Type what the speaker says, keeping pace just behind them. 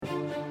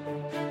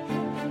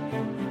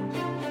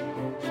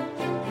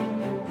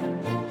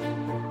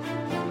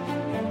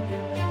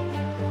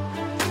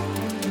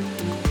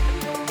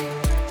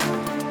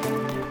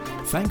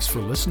Thanks for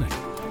listening.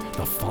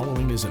 The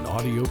following is an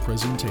audio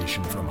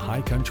presentation from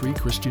High Country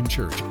Christian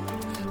Church.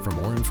 For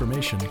more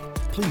information,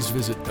 please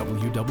visit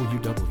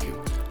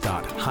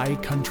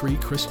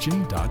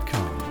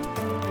www.highcountrychristian.com.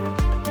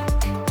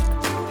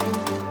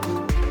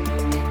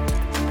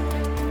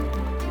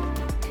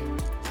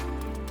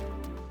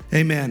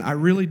 Amen. I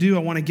really do. I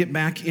want to get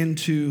back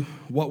into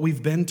what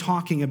we've been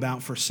talking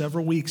about for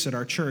several weeks at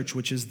our church,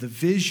 which is the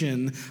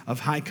vision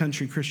of High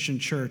Country Christian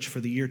Church for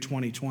the year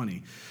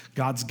 2020.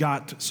 God's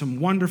got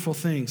some wonderful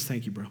things.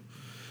 Thank you, bro.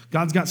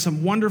 God's got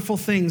some wonderful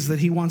things that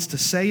he wants to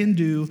say and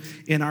do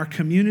in our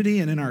community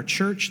and in our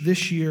church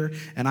this year,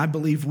 and I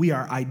believe we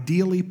are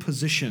ideally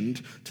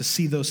positioned to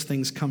see those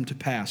things come to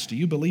pass. Do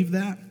you believe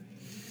that?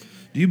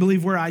 Do you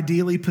believe we're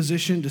ideally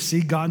positioned to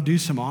see God do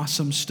some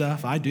awesome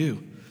stuff? I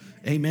do.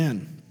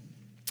 Amen.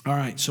 All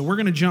right, so we're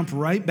going to jump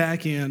right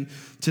back in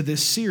to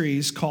this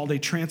series called A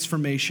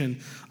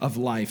Transformation of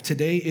Life.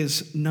 Today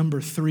is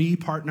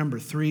part number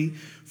three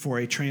for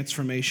A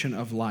Transformation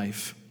of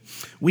Life.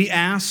 We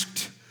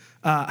asked,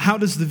 how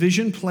does the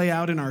vision play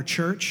out in our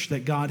church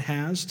that God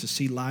has to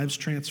see lives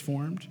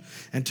transformed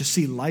and to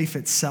see life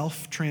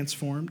itself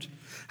transformed?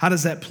 How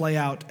does that play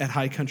out at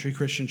High Country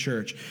Christian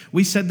Church?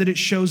 We said that it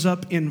shows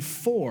up in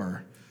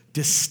four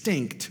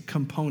distinct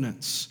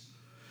components.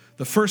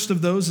 The first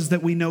of those is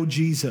that we know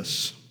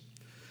Jesus.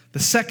 The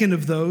second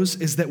of those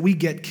is that we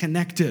get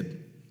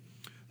connected.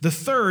 The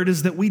third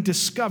is that we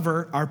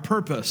discover our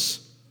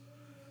purpose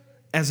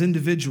as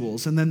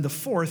individuals. And then the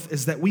fourth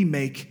is that we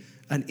make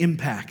an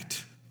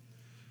impact.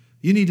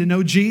 You need to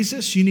know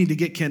Jesus, you need to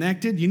get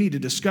connected, you need to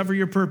discover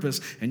your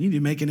purpose, and you need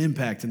to make an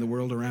impact in the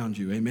world around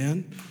you.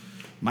 Amen?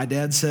 My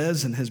dad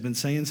says, and has been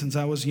saying since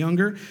I was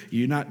younger,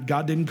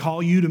 God didn't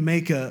call you to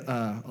make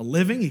a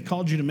living, he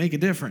called you to make a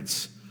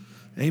difference.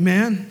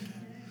 Amen?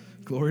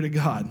 Glory to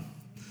God.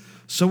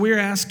 So we're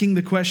asking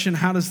the question,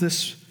 how does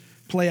this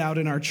play out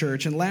in our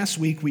church? And last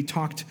week we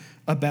talked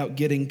about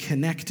getting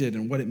connected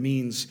and what it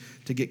means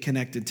to get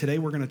connected. Today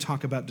we're going to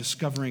talk about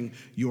discovering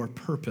your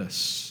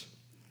purpose.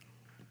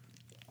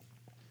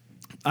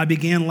 I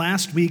began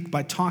last week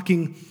by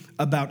talking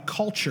about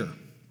culture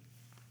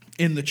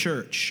in the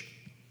church.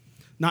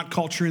 Not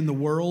culture in the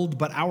world,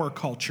 but our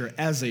culture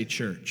as a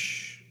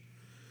church.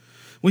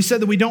 We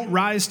said that we don't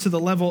rise to the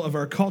level of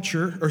our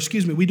culture,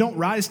 we don't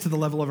rise to the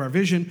level of our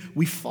vision,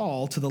 we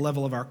fall to the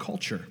level of our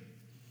culture.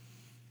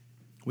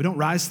 We don't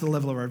rise to the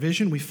level of our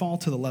vision, we fall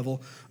to the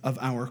level of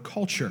our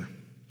culture.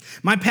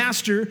 My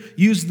pastor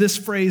used this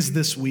phrase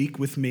this week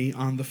with me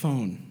on the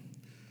phone.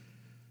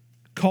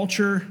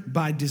 Culture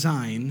by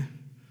design,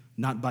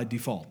 not by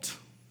default.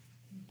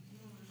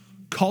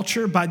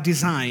 Culture by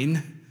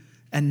design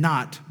and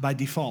not by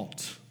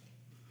default.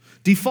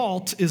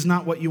 Default is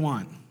not what you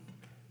want.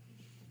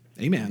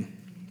 Amen.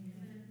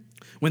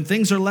 When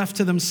things are left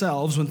to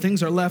themselves, when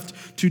things are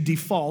left to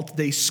default,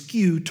 they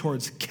skew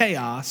towards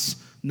chaos,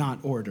 not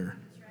order.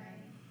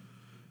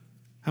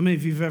 How many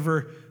of you have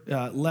ever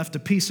left a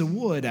piece of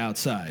wood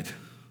outside?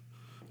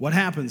 What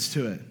happens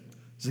to it?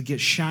 Does it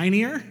get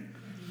shinier?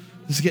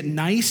 Does it get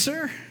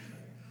nicer?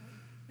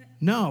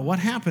 No, what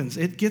happens?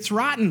 It gets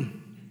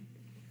rotten.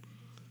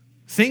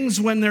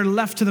 Things, when they're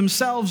left to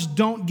themselves,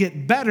 don't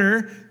get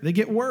better, they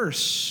get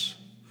worse.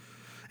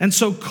 And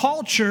so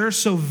culture,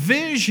 so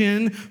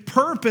vision,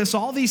 purpose,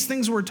 all these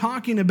things we're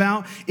talking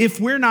about, if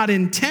we're not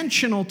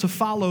intentional to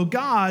follow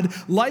God,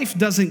 life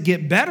doesn't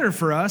get better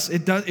for us,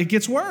 it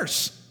gets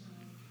worse.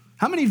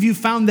 How many of you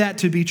found that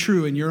to be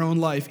true in your own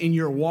life, in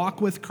your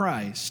walk with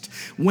Christ?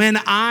 When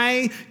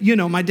my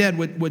dad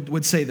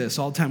would say this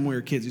all the time when we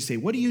were kids. He'd say,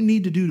 what do you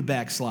need to do to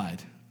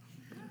backslide?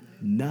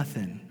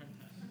 Nothing.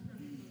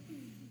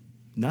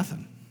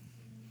 Nothing.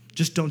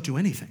 Just don't do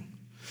anything.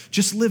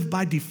 Just live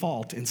by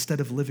default instead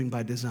of living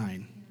by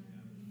design.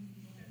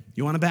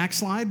 You want to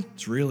backslide?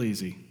 It's real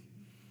easy.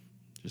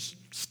 Just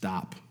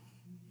stop.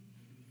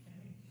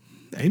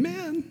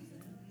 Amen.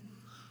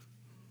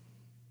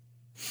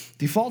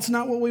 Default's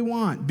not what we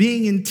want.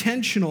 Being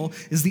intentional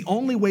is the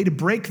only way to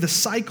break the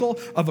cycle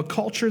of a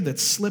culture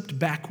that's slipped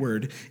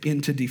backward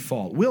into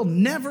default. We'll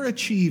never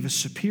achieve a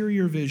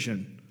superior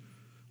vision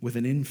with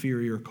an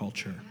inferior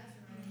culture.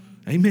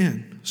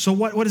 Amen. So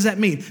what does that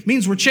mean? It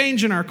means we're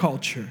changing our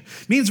culture.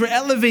 It means we're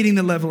elevating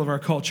the level of our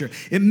culture.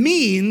 It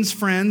means,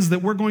 friends,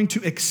 that we're going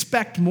to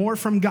expect more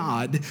from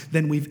God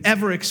than we've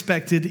ever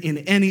expected in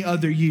any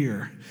other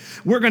year.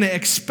 We're going to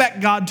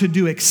expect God to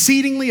do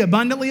exceedingly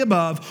abundantly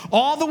above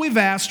all that we've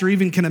asked or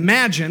even can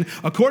imagine,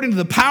 according to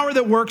the power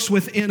that works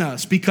within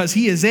us, because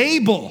he is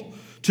able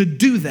to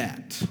do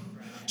that.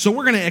 So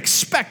we're going to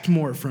expect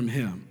more from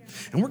him.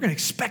 And we're going to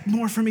expect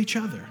more from each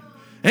other.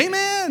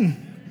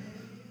 Amen.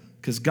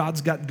 Because God's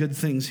got good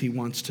things he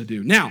wants to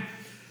do. Now,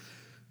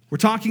 we're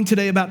talking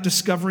today about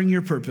discovering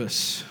your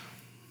purpose.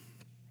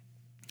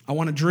 I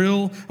want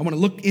to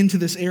look into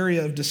this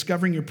area of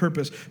discovering your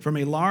purpose from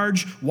a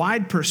large,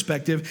 wide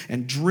perspective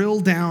and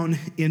drill down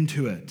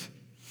into it.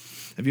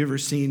 Have you ever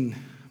seen,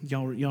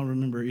 y'all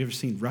remember, you ever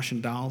seen Russian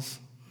dolls?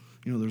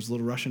 You know, those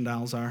little Russian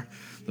dolls are?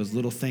 Those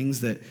little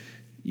things that,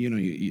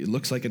 it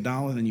looks like a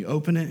doll and then you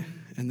open it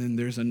And then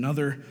there's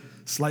another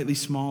slightly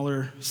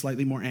smaller,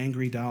 slightly more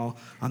angry doll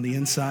on the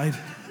inside.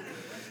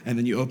 And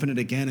then you open it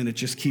again and it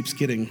just keeps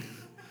getting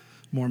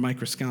more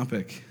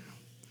microscopic.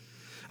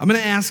 I'm going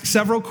to ask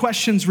several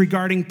questions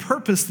regarding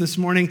purpose this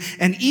morning,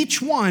 and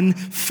each one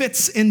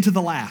fits into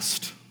the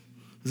last.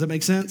 Does that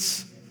make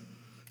sense?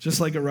 Just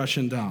like a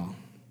Russian doll.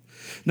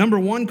 Number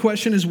one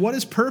question is, what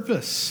is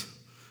purpose?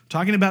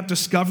 Talking about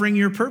discovering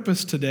your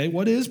purpose today.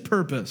 What is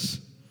purpose?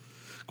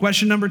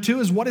 Question number two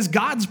is, what is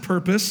God's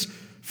purpose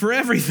for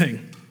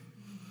everything?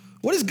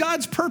 What is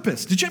God's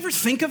purpose? Did you ever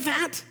think of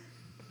that?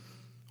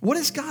 What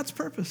is God's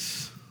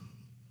purpose?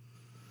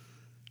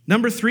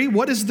 Number three,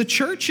 what is the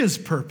church's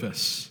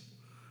purpose?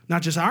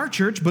 Not just our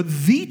church, but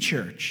the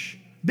church,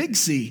 big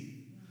C.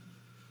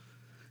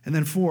 And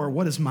then four,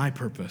 what is my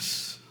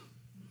purpose?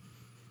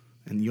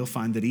 And you'll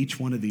find that each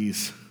one of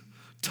these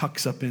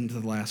tucks up into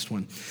the last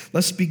one.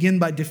 Let's begin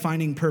by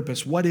defining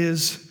purpose. What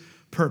is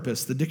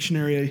purpose? The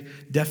dictionary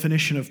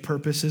definition of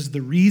purpose is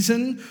the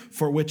reason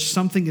for which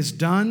something is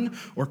done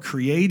or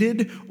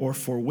created or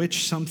for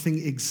which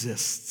something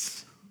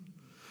exists.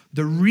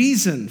 The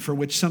reason for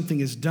which something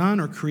is done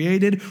or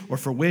created or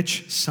for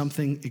which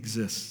something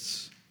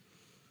exists.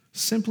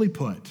 Simply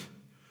put,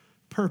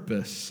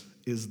 purpose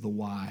is the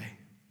why.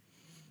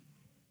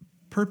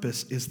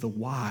 Purpose is the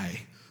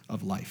why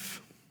of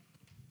life.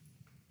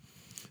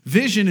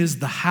 Vision is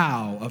the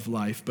how of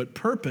life, but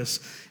purpose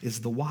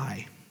is the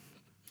why.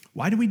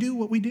 Why do we do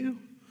what we do?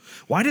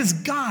 Why does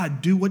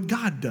God do what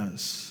God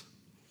does?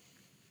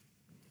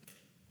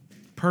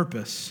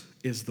 Purpose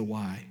is the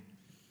why.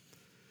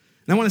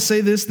 And I want to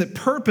say this, that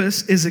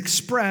purpose is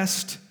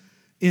expressed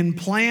in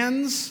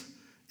plans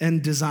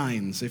and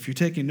designs. If you're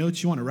taking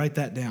notes, you want to write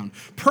that down.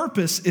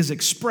 Purpose is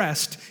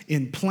expressed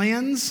in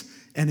plans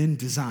and in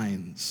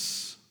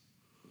designs.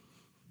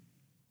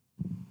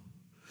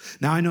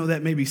 Now, I know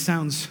that maybe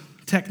sounds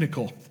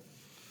technical,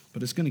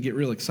 but it's going to get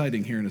real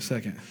exciting here in a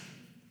second.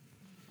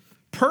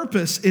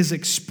 Purpose is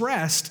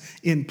expressed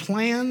in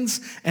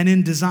plans and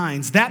in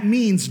designs. That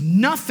means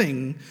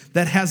nothing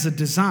that has a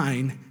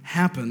design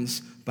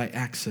happens by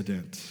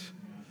accident.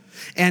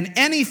 And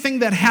anything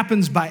that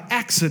happens by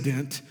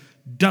accident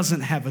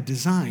doesn't have a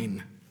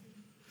design.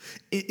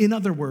 In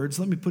other words,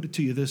 let me put it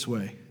to you this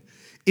way.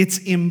 It's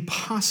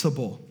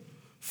impossible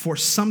for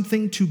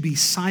something to be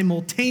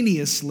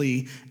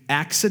simultaneously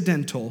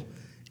accidental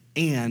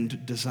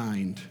and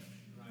designed.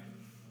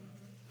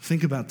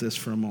 Think about this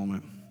for a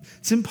moment.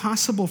 It's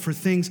impossible for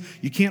things,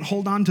 you can't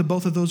hold on to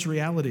both of those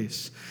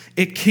realities.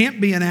 It can't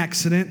be an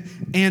accident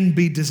and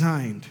be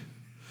designed.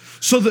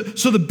 So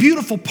the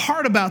beautiful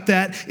part about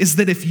that is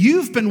that if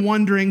you've been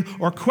wondering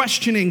or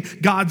questioning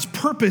God's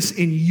purpose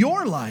in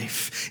your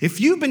life,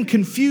 if you've been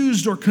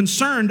confused or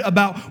concerned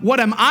about what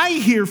am I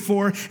here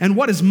for and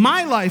what is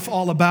my life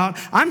all about,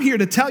 I'm here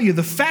to tell you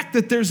the fact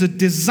that there's a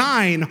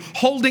design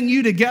holding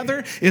you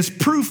together is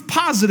proof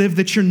positive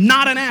that you're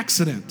not an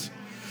accident.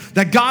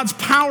 That God's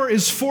power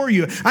is for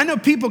you. I know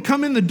people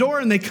come in the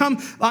door and they come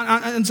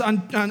on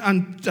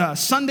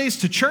Sundays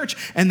to church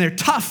and they're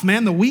tough,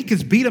 man. The week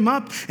has beat them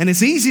up and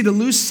it's easy to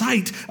lose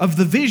sight of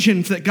the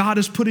vision that God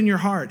has put in your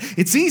heart.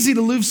 It's easy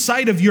to lose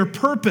sight of your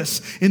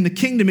purpose in the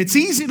kingdom. It's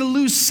easy to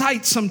lose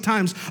sight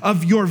sometimes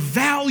of your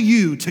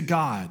value to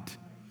God.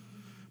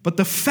 But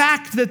the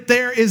fact that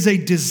there is a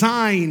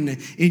design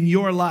in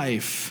your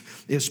life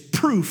is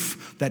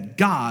proof that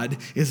God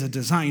is a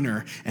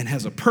designer and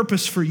has a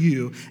purpose for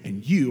you,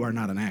 and you are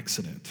not an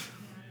accident.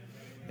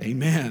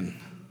 Amen.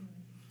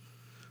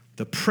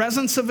 The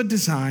presence of a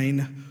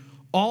design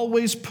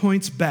always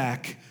points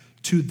back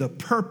to the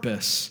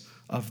purpose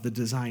of the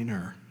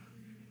designer.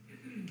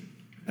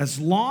 As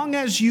long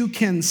as you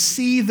can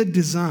see the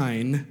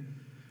design,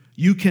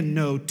 you can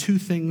know two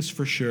things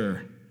for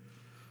sure.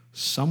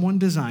 Someone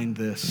designed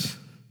this,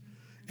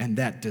 and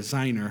that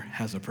designer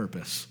has a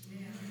purpose.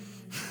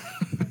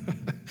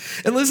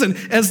 And listen,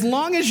 as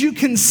long as you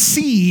can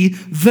see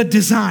the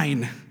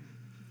design,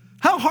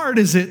 how hard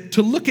is it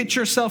to look at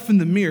yourself in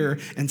the mirror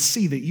and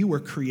see that you were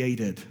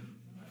created?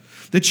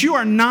 That you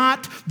are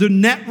not the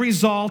net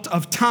result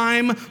of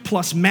time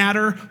plus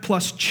matter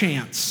plus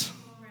chance.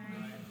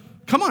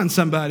 Come on,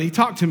 somebody,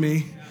 talk to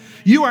me.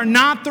 You are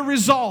not the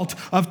result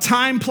of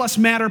time plus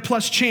matter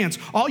plus chance.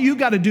 All you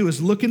got to do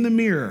is look in the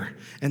mirror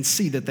and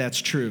see that that's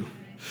true.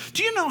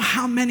 Do you know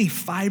how many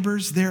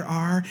fibers there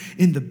are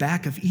in the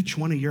back of each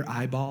one of your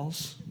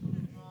eyeballs?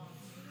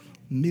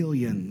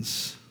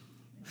 Millions.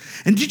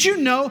 And did you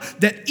know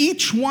that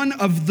each one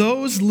of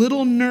those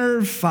little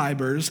nerve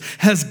fibers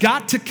has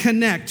got to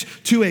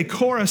connect to a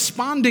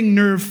corresponding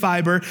nerve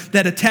fiber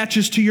that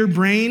attaches to your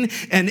brain?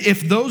 And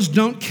if those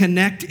don't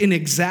connect in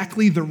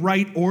exactly the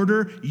right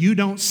order, you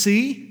don't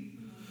see?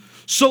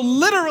 So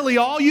literally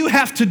all you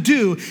have to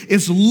do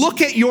is look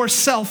at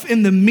yourself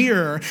in the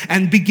mirror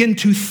and begin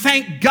to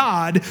thank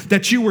God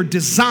that you were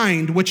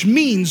designed, which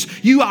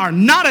means you are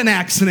not an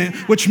accident,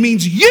 which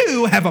means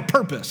you have a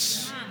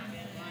purpose.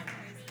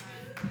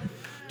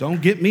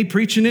 Don't get me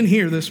preaching in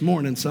here this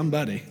morning,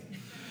 somebody.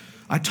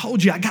 I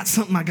told you I got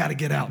something I got to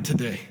get out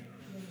today.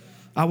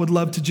 I would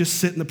love to just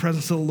sit in the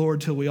presence of the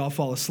Lord till we all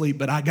fall asleep,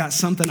 but I got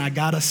something I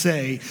gotta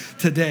say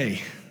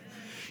today.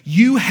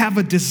 You have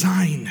a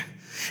design,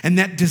 and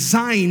that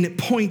design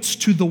points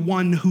to the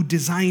one who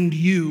designed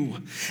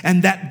you.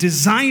 And that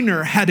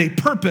designer had a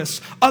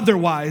purpose,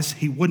 otherwise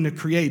he wouldn't have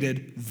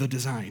created the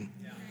design.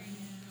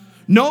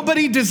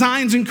 Nobody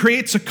designs and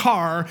creates a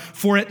car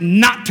for it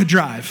not to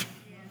drive,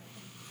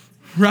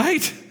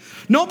 right?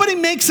 Nobody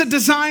makes a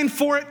design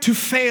for it to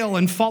fail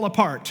and fall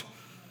apart.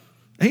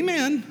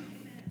 Amen.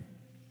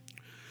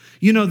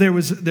 You know, there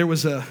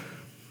was a,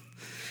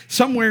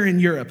 somewhere in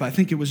Europe, I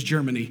think it was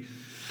Germany,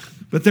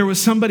 but there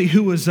was somebody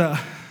who was oh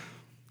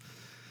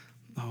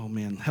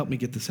man, help me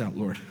get this out,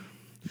 Lord.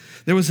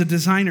 There was a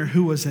designer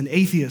who was an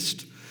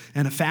atheist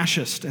and a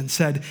fascist and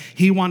said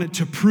he wanted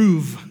to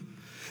prove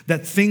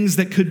that things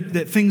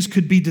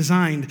could be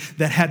designed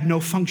that had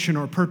no function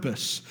or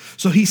purpose.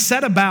 So he was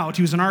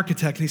an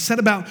architect, and he set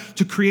about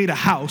to create a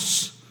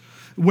house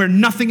where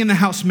nothing in the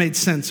house made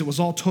sense. It was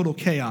all total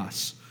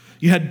chaos.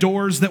 You had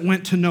doors that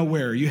went to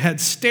nowhere. You had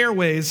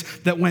stairways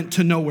that went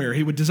to nowhere.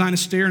 He would design a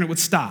stair and it would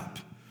stop.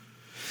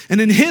 And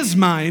in his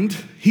mind,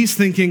 he's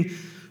thinking,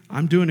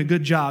 I'm doing a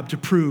good job to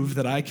prove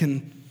that I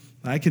can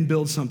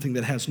build something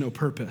that has no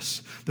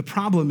purpose. The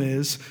problem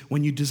is,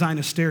 when you design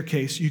a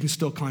staircase, you can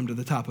still climb to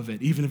the top of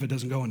it, even if it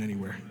doesn't go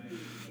anywhere.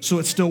 So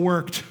it still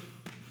worked.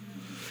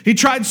 He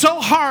tried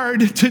so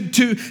hard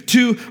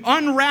to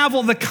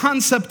unravel the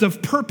concept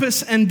of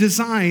purpose and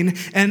design,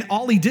 and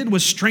all he did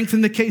was strengthen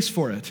the case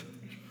for it.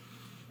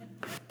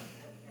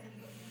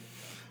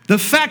 The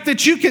fact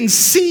that you can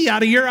see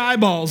out of your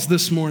eyeballs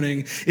this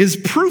morning is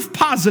proof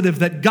positive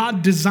that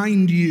God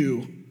designed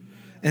you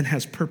and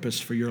has purpose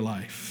for your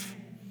life.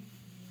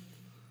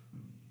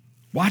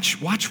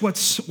 Watch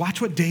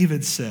what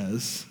David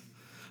says.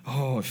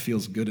 Oh, it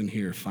feels good in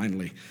here,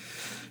 finally.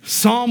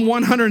 Psalm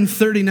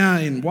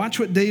 139. Watch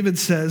what David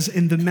says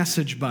in the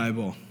Message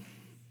Bible.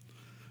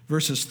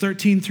 Verses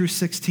 13 through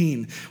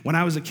 16. When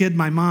I was a kid,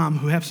 my mom,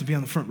 who happens to be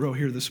on the front row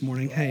here this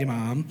morning, hey,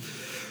 Mom.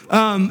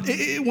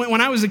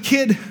 When I was a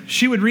kid,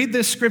 she would read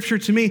this scripture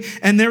to me,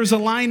 and there was a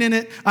line in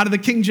it out of the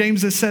King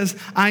James that says,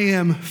 I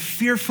am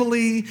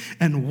fearfully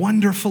and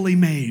wonderfully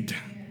made.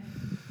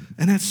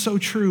 And that's so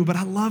true, but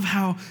I love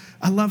how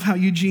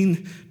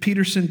Eugene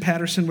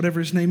Patterson,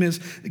 whatever his name is,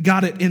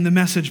 got it in the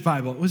Message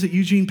Bible. Was it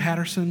Eugene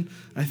Patterson?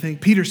 I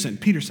think. Peterson.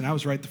 I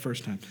was right the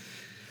first time.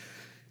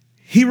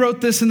 He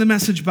wrote this in the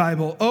Message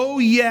Bible. Oh,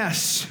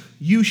 yes,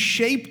 you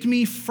shaped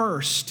me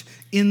first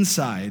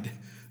inside,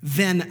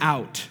 then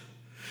out.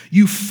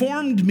 You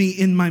formed me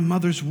in my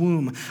mother's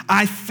womb.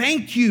 I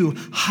thank you,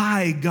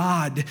 high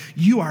God.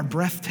 You are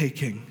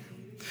breathtaking.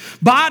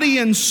 Body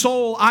and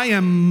soul, I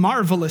am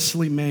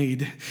marvelously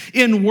made.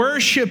 I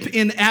worship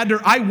in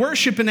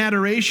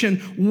adoration.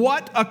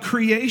 What a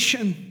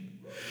creation.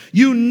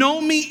 You know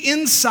me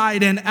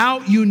inside and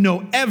out. You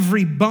know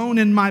every bone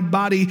in my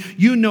body.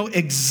 You know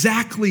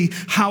exactly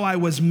how I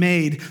was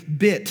made,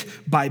 bit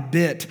by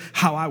bit,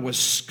 how I was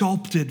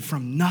sculpted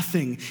from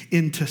nothing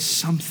into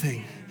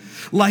something.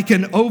 Like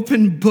an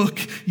open book,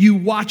 you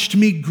watched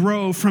me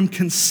grow from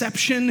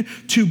conception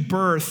to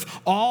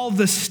birth. All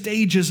the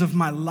stages of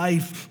my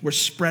life were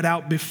spread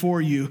out before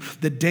you.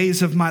 The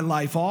days of my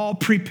life all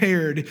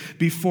prepared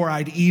before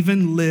I'd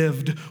even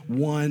lived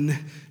one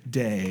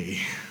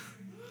day.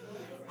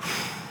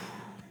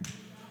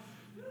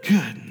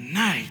 Good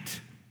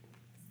night.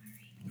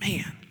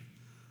 Man.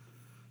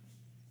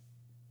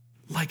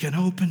 Like an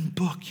open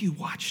book, you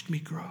watched me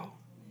grow.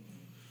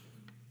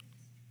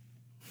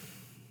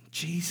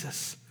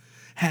 Jesus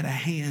had a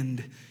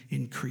hand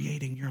in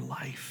creating your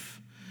life.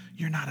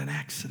 You're not an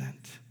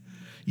accident.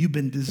 You've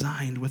been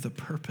designed with a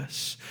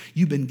purpose.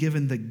 You've been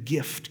given the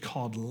gift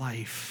called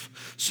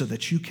life so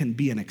that you can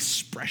be an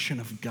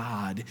expression of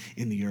God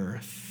in the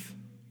earth.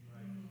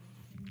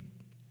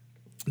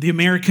 The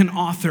American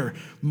author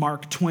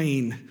Mark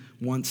Twain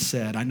once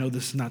said, I know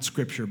this is not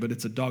scripture, but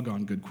it's a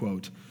doggone good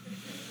quote.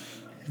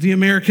 The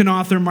American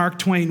author Mark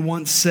Twain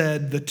once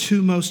said, the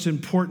two most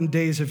important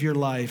days of your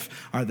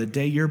life are the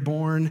day you're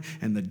born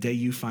and the day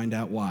you find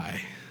out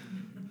why.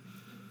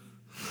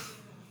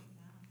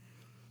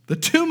 The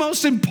two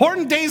most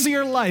important days of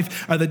your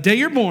life are the day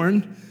you're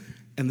born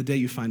and the day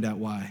you find out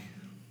why.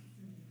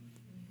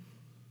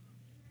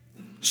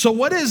 So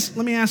let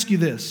me ask you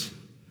this.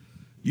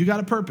 You got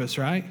a purpose,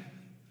 right?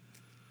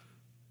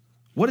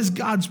 What is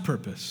God's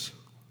purpose?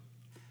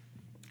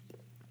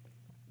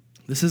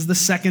 This is the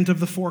second of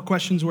the 4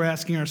 questions we're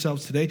asking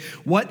ourselves today.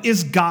 What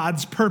is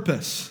God's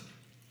purpose?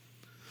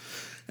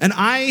 And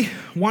I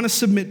want to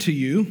submit to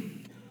you,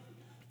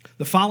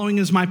 the following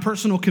is my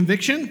personal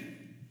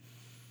conviction,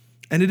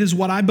 and it is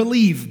what I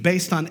believe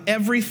based on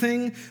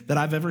everything that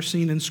I've ever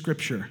seen in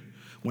Scripture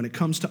when it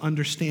comes to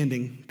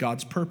understanding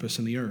God's purpose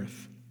in the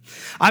earth.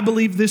 I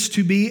believe this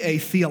to be a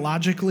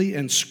theologically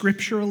and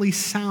scripturally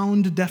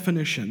sound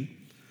definition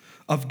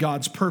of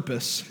God's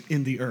purpose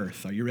in the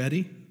earth. Are you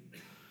ready?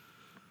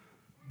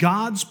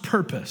 God's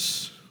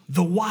purpose,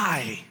 the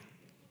why.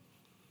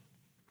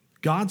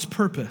 God's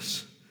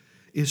purpose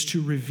is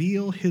to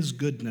reveal his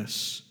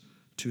goodness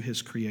to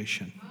his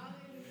creation.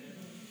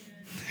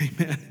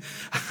 Amen.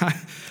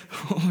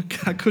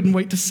 I couldn't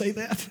wait to say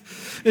that.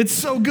 It's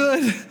so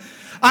good.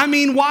 I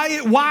mean,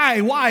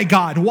 why,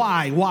 God?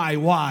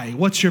 Why?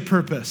 What's your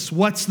purpose?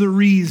 What's the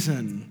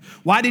reason?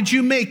 Why did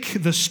you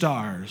make the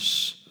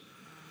stars?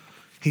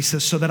 He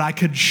says, so that I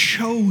could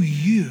show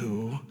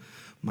you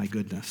my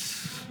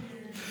goodness.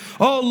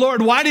 Oh,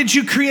 Lord, why did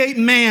you create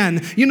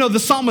man? You know, the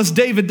psalmist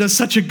David does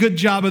such a good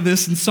job of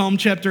this in Psalm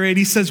chapter 8.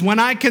 He says, when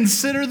I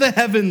consider the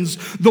heavens,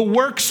 the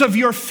works of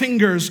your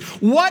fingers,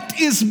 what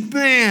is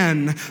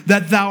man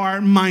that thou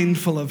art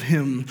mindful of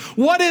him?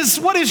 What is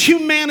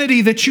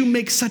humanity that you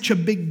make such a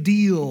big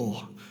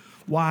deal?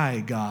 Why,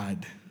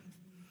 God?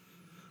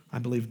 I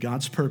believe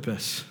God's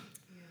purpose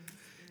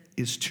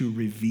is to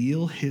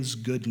reveal his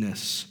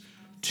goodness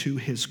to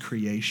his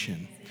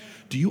creation.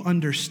 Do you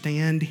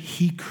understand?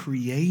 He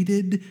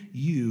created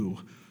you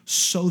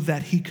so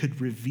that he could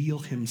reveal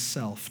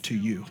himself to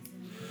you.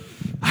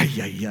 Do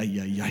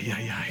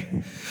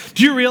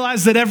you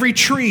realize that every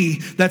tree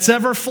that's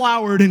ever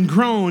flowered and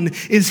grown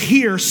is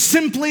here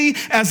simply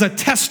as a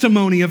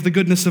testimony of the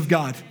goodness of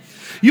God?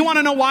 You want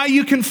to know why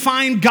you can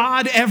find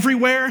God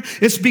everywhere?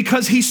 It's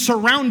because he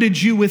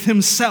surrounded you with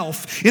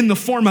himself in the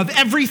form of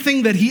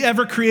everything that he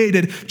ever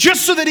created,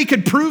 just so that he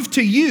could prove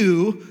to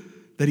you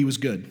that he was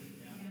good.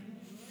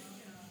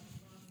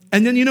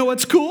 And then you know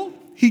what's cool?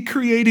 He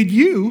created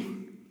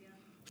you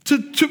for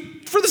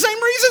the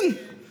same reason.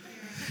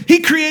 He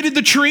created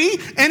the tree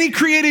and he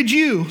created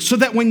you so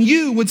that when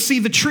you would see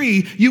the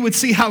tree, you would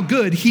see how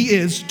good he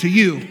is to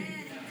you.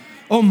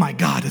 Oh my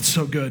God, it's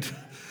so good.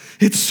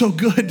 It's so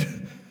good.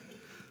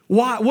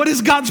 Why? What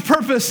is God's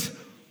purpose?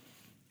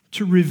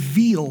 To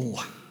reveal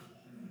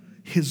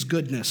his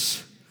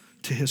goodness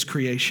to his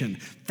creation.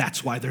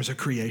 That's why there's a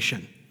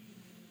creation.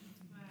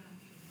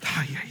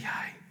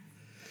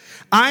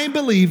 I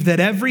believe that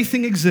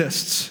everything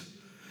exists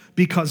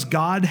because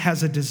God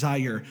has a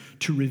desire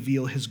to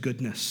reveal his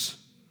goodness.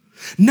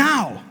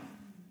 Now,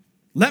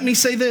 let me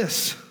say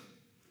this.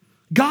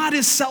 God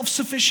is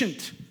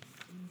self-sufficient.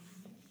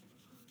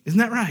 Isn't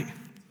that right?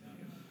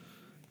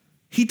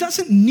 He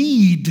doesn't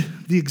need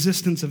the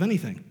existence of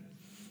anything.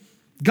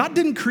 God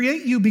didn't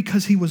create you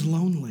because he was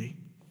lonely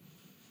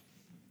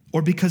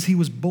or because he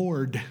was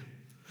bored.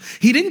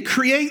 He didn't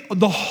create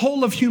the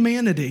whole of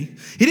humanity.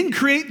 He didn't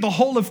create the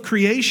whole of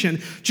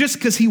creation just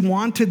because he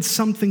wanted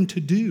something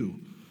to do.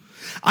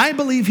 I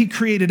believe he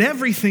created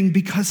everything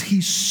because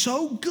he's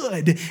so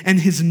good and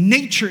his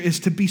nature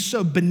is to be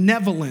so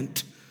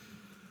benevolent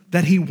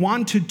that he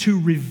wanted to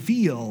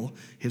reveal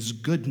his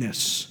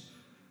goodness,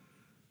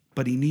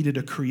 but he needed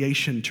a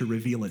creation to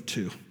reveal it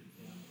to.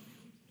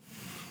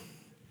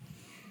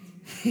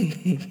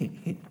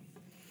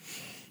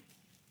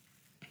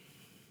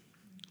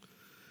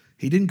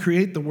 He didn't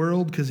create the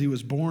world because he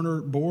was bored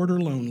or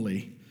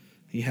lonely.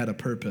 He had a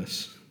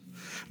purpose.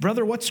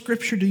 Brother, what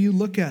scripture do you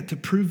look at to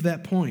prove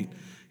that point?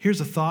 Here's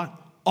a thought.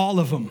 All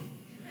of them.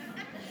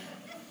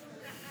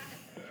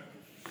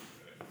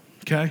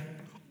 Okay?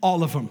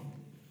 All of them.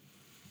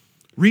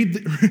 Read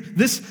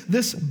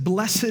this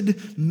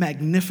blessed,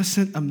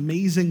 magnificent,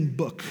 amazing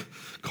book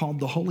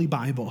called the Holy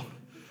Bible.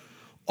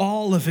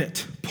 All of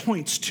it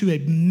points to a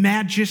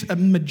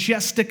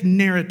majestic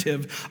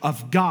narrative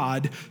of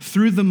God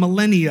through the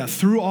millennia,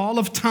 through all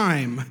of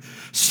time,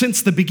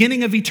 since the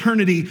beginning of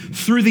eternity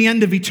through the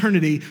end of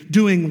eternity,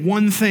 doing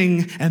one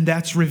thing, and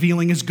that's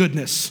revealing his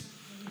goodness,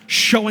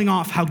 showing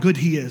off how good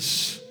he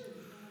is.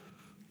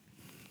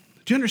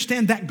 Do you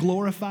understand that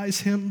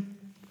glorifies him?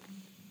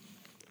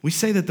 We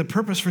say that the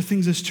purpose for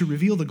things is to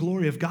reveal the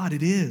glory of God.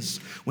 It is.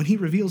 When he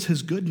reveals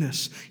his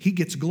goodness, he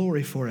gets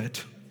glory for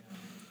it.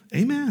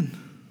 Amen.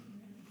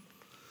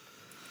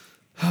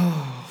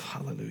 Oh,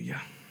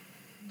 hallelujah.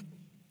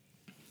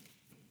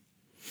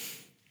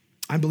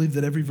 I believe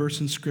that every verse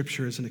in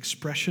Scripture is an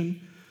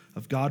expression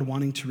of God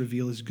wanting to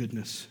reveal his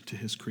goodness to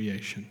his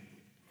creation.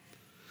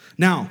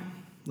 Now,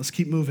 let's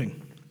keep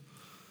moving.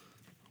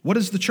 What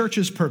is the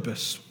church's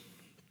purpose?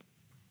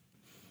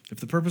 If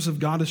the purpose of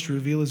God is to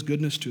reveal his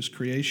goodness to his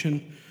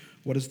creation,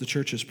 what is the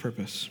church's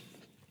purpose?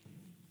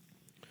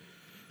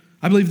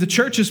 I believe the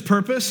church's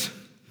purpose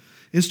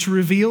is to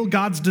reveal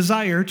God's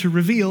desire to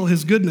reveal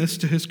his goodness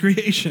to his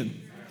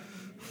creation.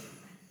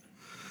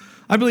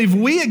 I believe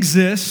we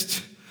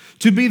exist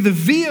to be the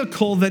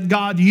vehicle that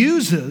God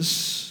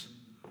uses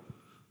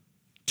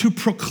to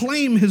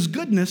proclaim his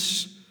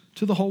goodness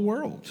to the whole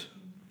world.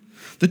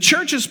 The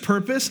church's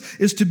purpose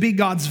is to be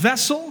God's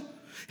vessel,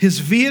 his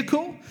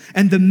vehicle,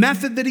 and the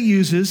method that he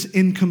uses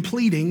in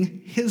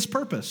completing his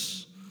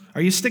purpose.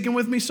 Are you sticking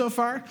with me so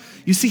far?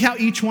 You see how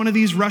each one of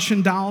these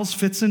Russian dolls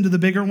fits into the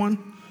bigger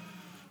one?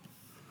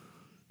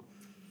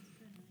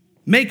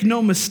 Make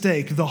no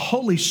mistake, the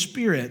Holy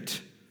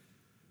Spirit,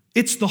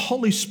 it's the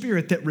Holy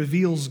Spirit that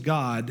reveals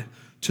God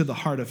to the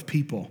heart of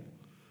people.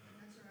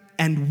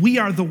 And we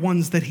are the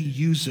ones that he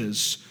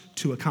uses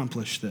to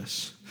accomplish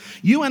this.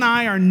 You and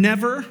I are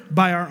never,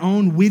 by our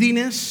own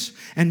wittiness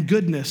and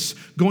goodness,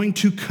 going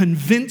to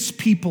convince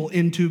people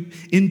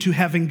into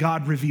having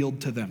God revealed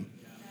to them.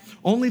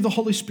 Only the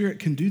Holy Spirit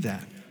can do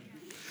that.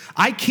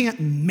 I can't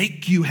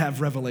make you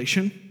have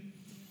revelation,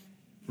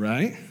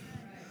 right?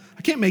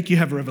 I can't make you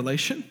have a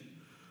revelation.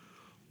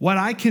 What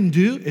I can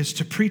do is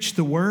to preach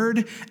the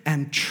word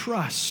and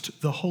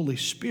trust the Holy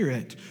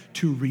Spirit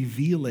to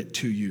reveal it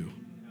to you.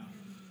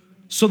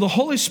 So the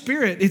Holy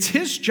Spirit, it's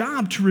his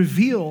job to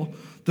reveal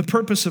the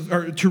purpose of,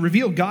 or to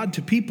reveal God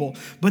to people,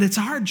 but it's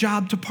our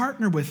job to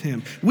partner with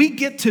him. We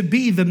get to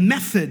be the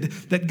method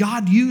that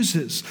God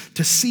uses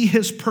to see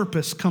his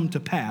purpose come to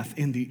pass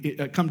in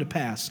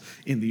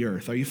the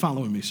earth. Are you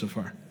following me so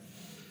far?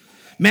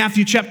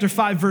 Matthew chapter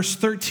 5, verse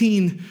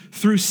 13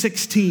 through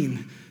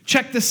 16.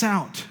 Check this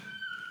out.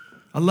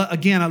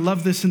 Again, I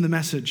love this in the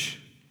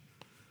Message.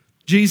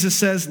 Jesus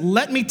says,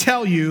 "Let me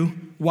tell you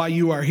why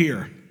you are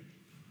here."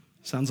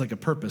 Sounds like a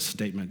purpose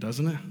statement,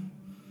 doesn't it?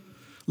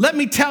 Let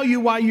me tell you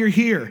why you're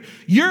here.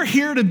 You're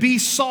here to be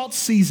salt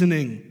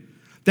seasoning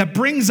that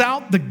brings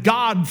out the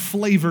God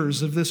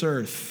flavors of this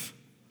earth.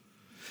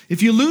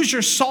 If you lose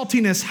your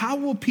saltiness, how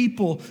will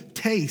people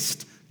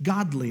taste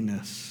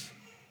godliness?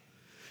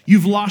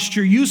 You've lost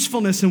your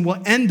usefulness and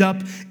will end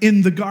up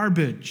in the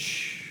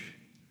garbage.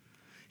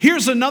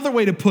 Here's another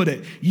way to put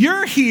it.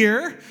 You're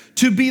here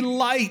to be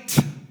light,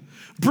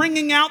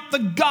 bringing out the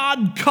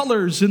God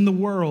colors in the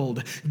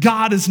world.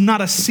 God is not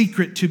a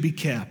secret to be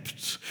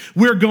kept.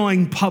 We're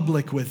going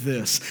public with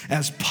this,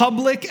 as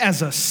public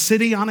as a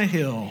city on a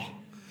hill.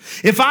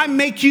 If I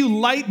make you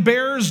light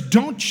bearers,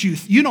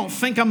 you don't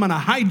think I'm going to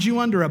hide you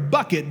under a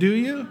bucket, do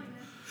you?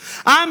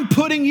 I'm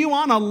putting you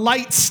on a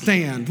light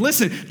stand.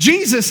 Listen,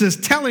 Jesus is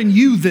telling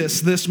you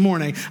this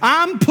morning.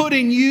 I'm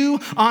putting you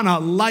on a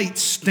light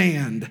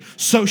stand.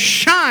 So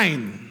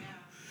shine.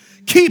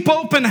 Keep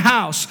open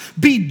house.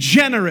 Be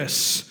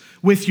generous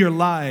with your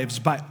lives.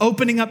 By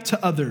opening up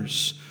to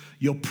others,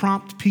 you'll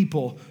prompt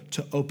people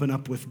to open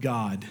up with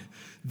God,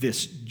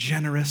 this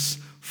generous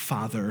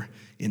Father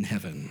in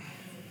heaven.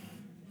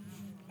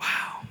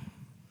 Wow.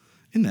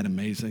 Isn't that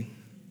amazing?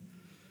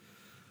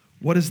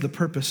 What is the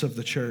purpose of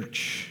the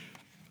church?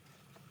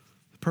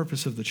 The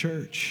purpose of the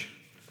church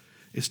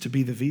is to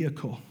be the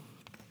vehicle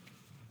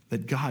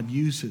that God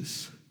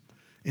uses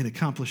in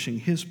accomplishing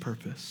his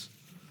purpose,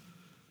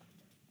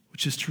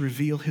 which is to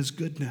reveal his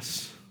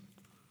goodness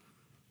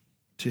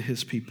to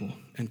his people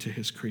and to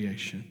his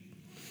creation.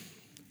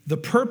 The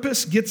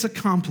purpose gets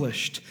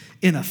accomplished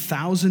in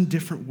 1,000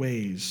 different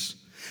ways,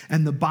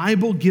 and the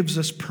Bible gives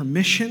us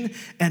permission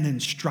and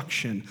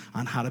instruction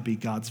on how to be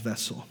God's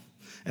vessel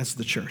as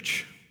the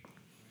church.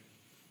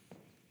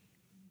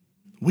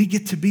 We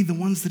get to be the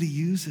ones that he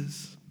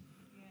uses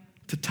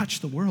to touch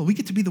the world. We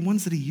get to be the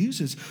ones that he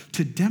uses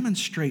to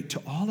demonstrate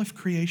to all of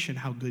creation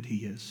how good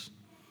he is.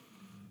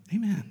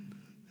 Amen.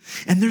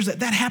 And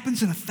that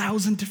happens in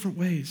 1,000 different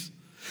ways.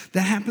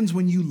 That happens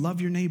when you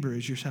love your neighbor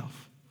as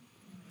yourself.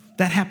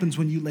 That happens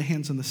when you lay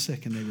hands on the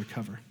sick and they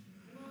recover.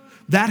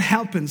 That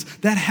happens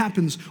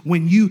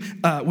when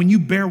you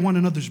bear one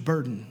another's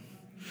burden.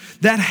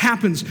 That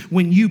happens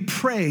when you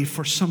pray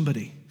for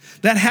somebody.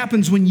 That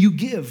happens when you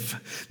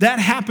give. That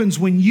happens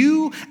when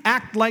you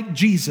act like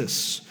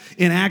Jesus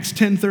in Acts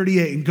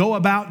 10:38 and go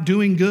about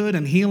doing good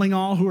and healing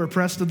all who are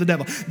oppressed of the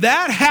devil.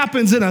 That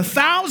happens in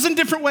 1,000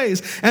 different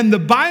ways. And the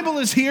Bible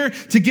is here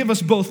to give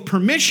us both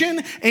permission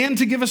and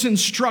to give us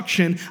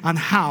instruction on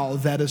how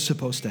that is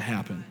supposed to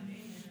happen.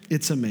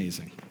 It's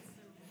amazing.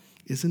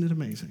 Isn't it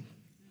amazing?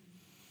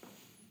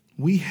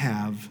 We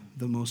have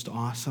the most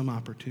awesome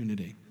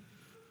opportunity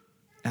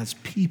as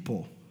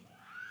people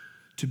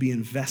to be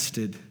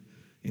invested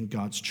in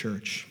God's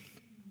church.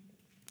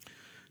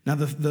 Now,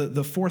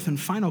 the fourth and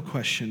final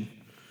question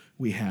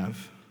we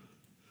have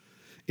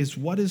is,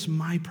 what is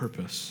my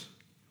purpose?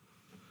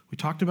 We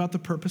talked about the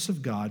purpose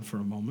of God for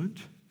a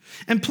moment.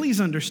 And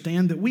please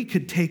understand that we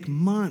could take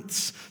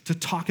months to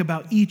talk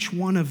about each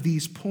one of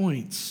these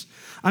points.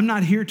 I'm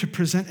not here to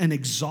present an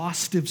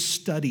exhaustive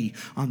study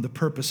on the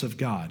purpose of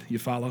God. You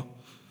follow?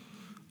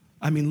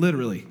 I mean,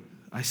 literally,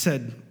 I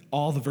said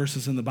all the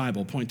verses in the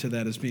Bible point to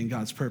that as being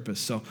God's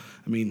purpose. So,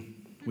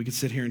 we could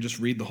sit here and just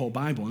read the whole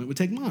Bible, and it would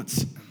take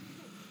months.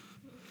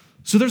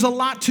 So there's a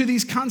lot to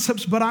these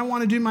concepts, but I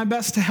want to do my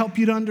best to help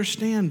you to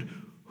understand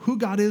who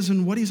God is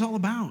and what he's all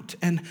about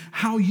and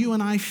how you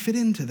and I fit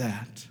into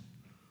that.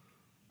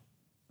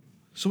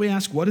 So we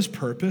ask, what is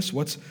purpose?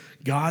 What's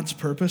God's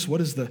purpose?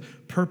 What is the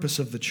purpose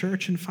of the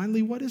church? And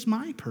finally, what is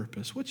my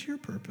purpose? What's your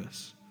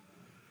purpose?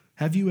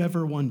 Have you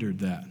ever wondered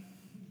that?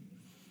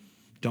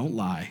 Don't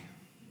lie.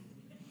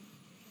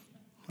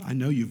 I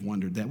know you've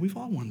wondered that. We've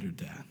all wondered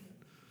that.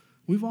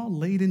 We've all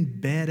laid in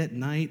bed at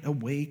night,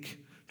 awake,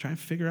 trying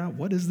to figure out,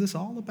 what is this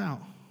all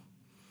about?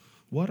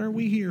 What are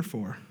we here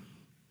for?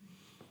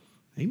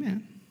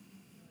 Amen.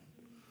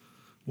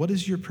 What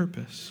is your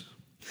purpose?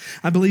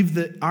 I believe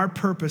that our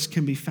purpose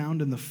can be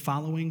found in the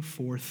following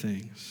 4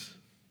 things.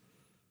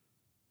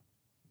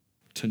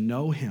 To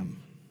know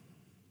him,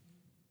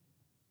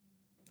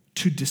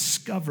 to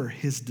discover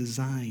his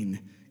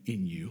design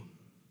in you,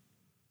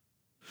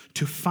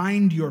 to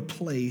find your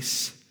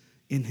place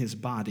in his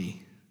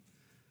body,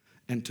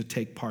 and to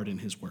take part in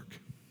his work.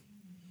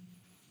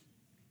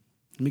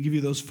 Let me give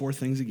you those 4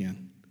 things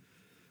again.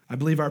 I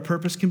believe our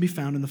purpose can be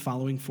found in the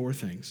following 4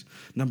 things.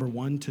 Number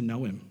 1, to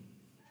know him.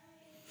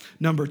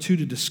 Number 2,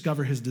 to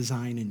discover his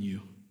design in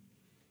you.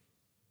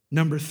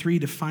 Number 3,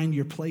 to find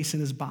your place in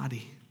his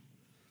body.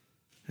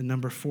 And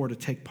number 4, to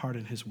take part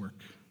in his work.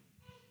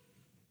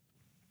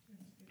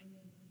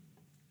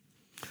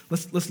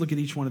 Let's look at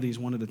each one of these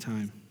one at a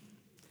time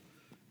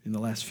in the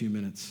last few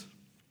minutes.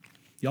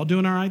 Y'all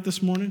doing all right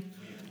this morning?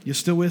 You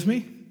still with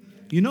me?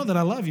 You know that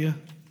I love you.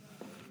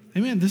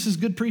 Amen. This is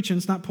good preaching.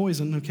 It's not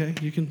poison, okay?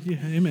 You can, yeah,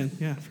 amen.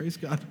 Yeah, praise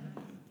God.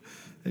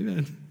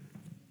 Amen.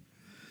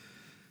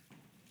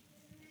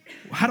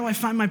 How do I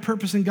find my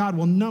purpose in God?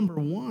 Well, number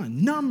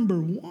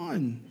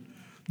one,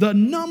 the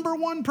number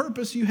one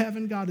purpose you have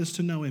in God is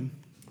to know him.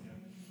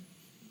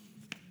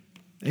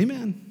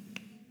 Amen.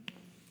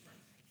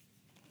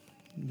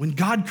 When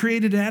God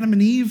created Adam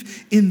and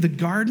Eve in the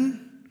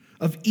Garden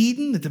of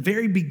Eden at the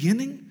very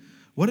beginning,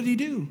 what did he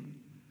do?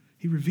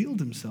 He revealed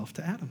himself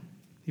to Adam.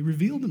 He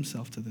revealed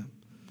himself to them.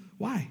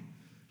 Why?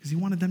 Because he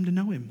wanted them to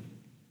know him.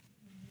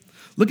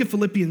 Look at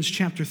Philippians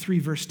chapter 3,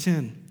 verse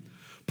 10.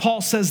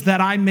 Paul says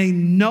that I may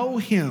know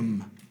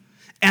him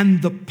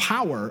and the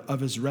power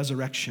of his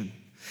resurrection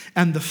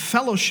and the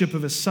fellowship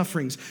of his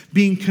sufferings,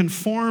 being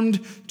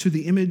conformed to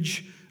the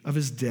image of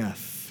his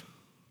death.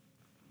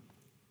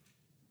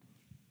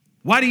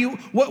 What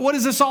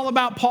is this all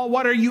about, Paul?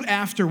 What are you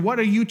after? What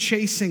are you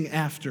chasing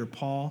after,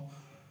 Paul?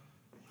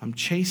 I'm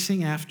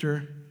chasing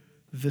after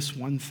this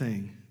one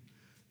thing,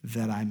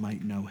 that I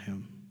might know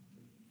him.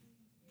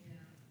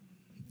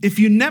 If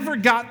you never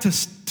got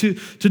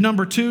to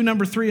number 2,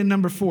 number 3, and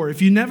number 4,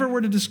 if you never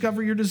were to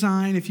discover your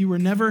design, if you were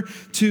never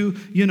to,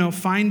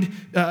 find,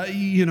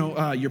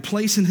 your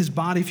place in his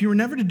body, if you were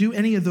never to do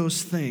any of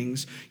those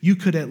things, you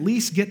could at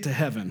least get to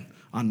heaven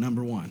on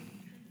number 1.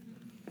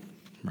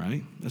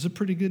 Right? That's a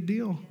pretty good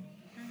deal.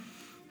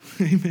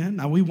 Amen.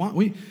 Now we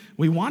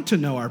want to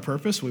know our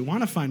purpose. We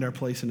want to find our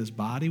place in his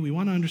body. We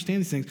want to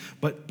understand these things.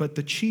 But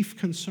the chief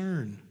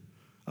concern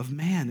of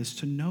man is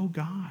to know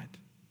God.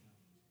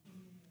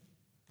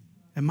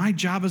 And my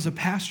job as a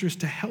pastor is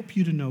to help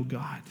you to know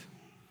God,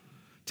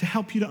 to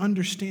help you to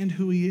understand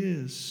who he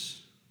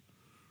is.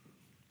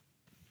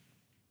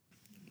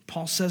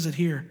 Paul says it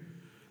here,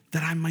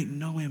 that I might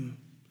know him.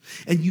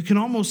 And you can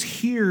almost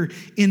hear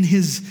in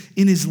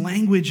his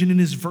language and in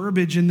his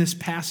verbiage in this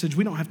passage.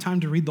 We don't have time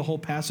to read the whole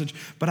passage,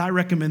 but I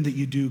recommend that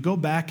you do. Go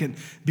back and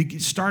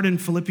start in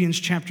Philippians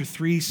chapter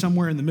 3,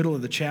 somewhere in the middle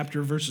of the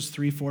chapter, verses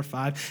 3, 4,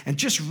 5, and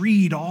just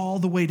read all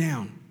the way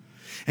down.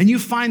 And you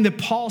find that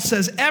Paul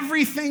says,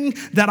 everything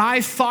that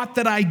I thought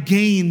that I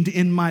gained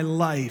in my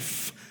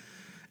life,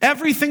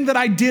 everything that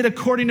I did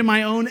according to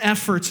my own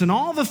efforts, and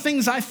all the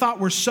things I thought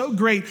were so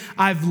great,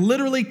 I've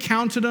literally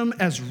counted them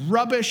as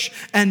rubbish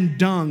and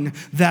dung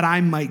that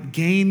I might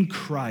gain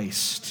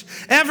Christ.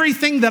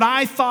 Everything that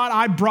I thought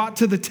I brought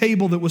to the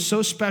table that was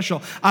so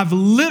special, I've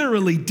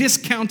literally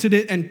discounted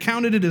it and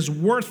counted it as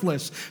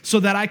worthless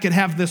so that I could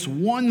have this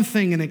one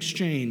thing in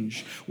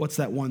exchange. What's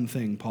that one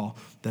thing, Paul?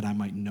 That I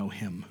might know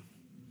him.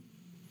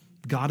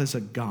 God is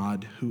a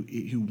God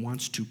who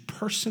wants to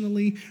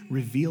personally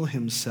reveal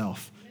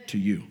himself to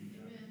you.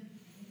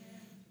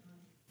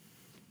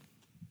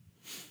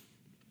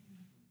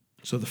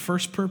 So the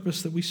first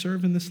purpose that we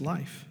serve in this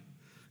life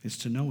is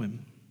to know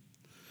him.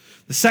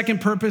 The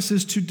second purpose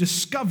is to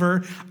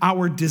discover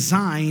our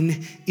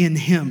design in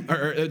him,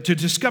 or to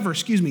discover,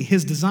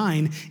 his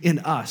design in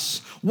us.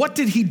 What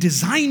did he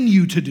design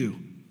you to do?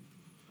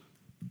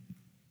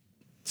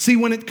 See,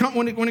 when it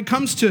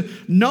comes to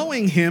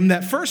knowing him,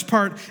 that first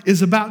part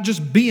is about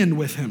just being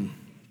with him.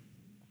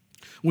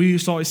 We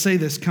used to always say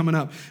this coming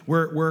up.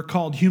 We're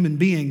called human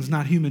beings,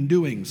 not human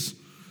doings.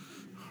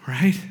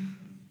 Right?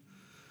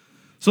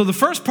 So the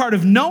first part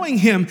of knowing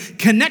him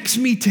connects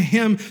me to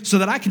him so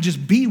that I can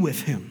just be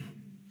with him.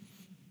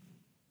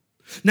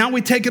 Now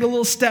we take it a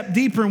little step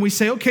deeper and we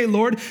say, okay,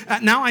 Lord,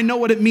 now I know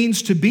what it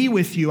means to be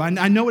with you.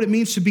 I know what it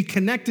means to be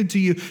connected to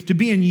you, to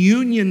be in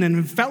union and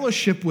in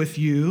fellowship with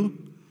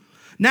you.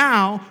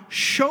 Now,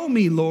 show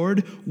me,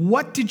 Lord,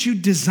 what did you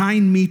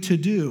design me to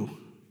do?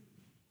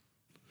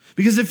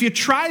 Because if you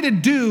try to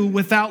do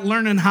without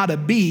learning how to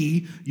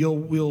be,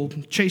 you'll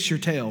chase your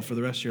tail for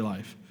the rest of your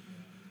life.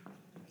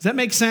 Does that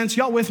make sense?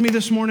 Y'all with me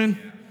this morning?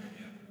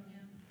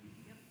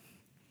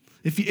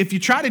 If you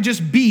try to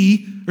just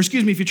be,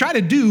 if you try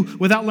to do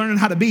without learning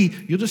how to be,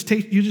 you'll just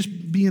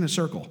be in a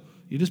circle.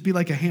 You'll just be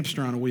like a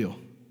hamster on a wheel.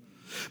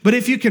 But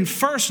if you can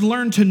first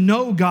learn to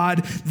know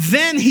God,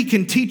 then he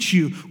can teach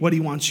you what he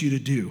wants you to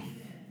do.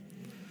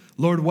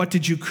 Lord, what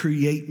did you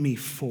create me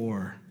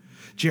for?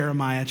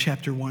 Jeremiah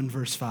chapter 1,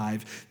 verse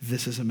 5.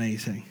 This is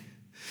amazing.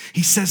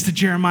 He says to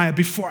Jeremiah,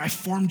 before I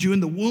formed you in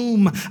the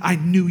womb, I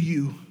knew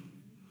you.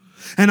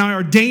 And I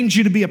ordained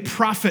you to be a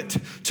prophet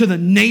to the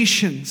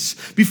nations.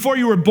 Before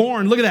you were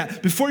born, look at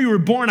that. Before you were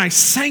born, I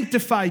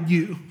sanctified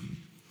you.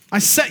 I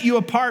set you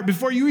apart.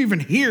 Before you even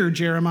hear,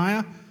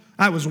 Jeremiah,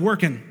 I was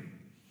working.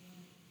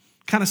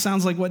 Kind of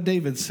sounds like what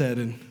David said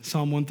in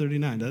Psalm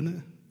 139, doesn't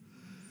it?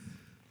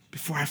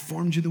 Before I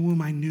formed you in the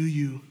womb, I knew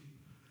you.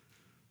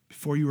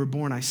 Before you were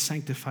born, I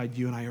sanctified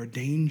you and I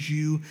ordained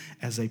you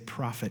as a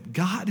prophet.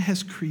 God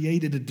has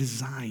created a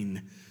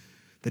design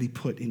that he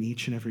put in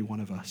each and every one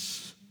of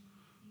us.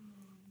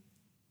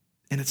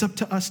 And it's up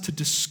to us to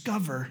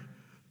discover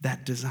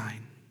that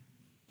design.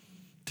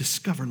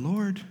 Discover,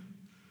 Lord,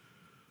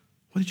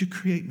 what did you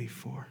create me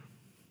for?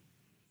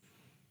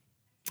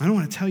 I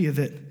want to tell you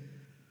that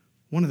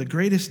one of the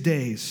greatest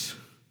days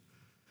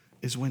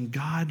is when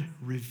God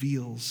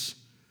reveals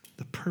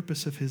the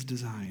purpose of his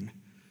design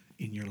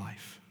in your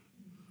life.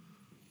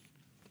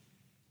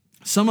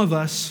 Some of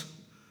us,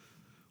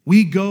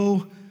 we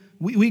go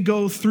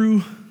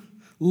through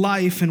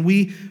life and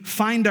we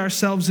find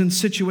ourselves in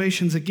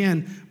situations,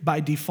 again, by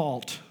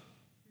default.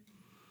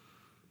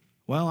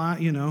 Well,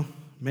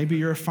 maybe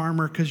you're a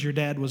farmer because your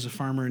dad was a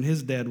farmer and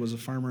his dad was a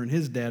farmer and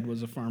his dad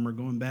was a farmer,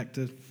 going back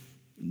to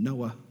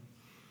Noah,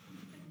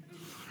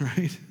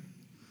 right?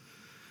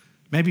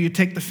 Maybe you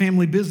take the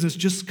family business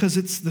just because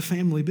it's the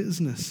family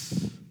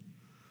business.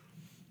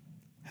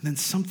 And then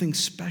something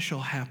special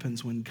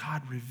happens when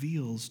God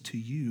reveals to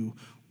you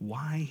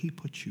why he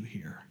put you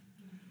here.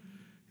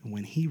 And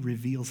when he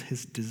reveals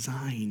his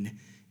design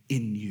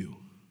in you.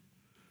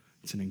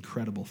 It's an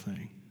incredible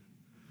thing.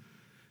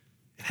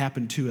 It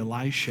happened to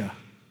Elisha.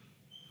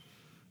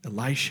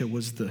 Elisha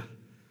was the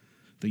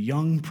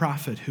young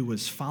prophet who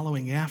was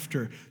following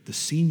after the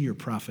senior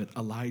prophet,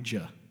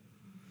 Elijah.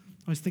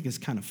 I always think it's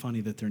kind of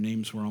funny that their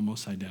names were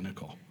almost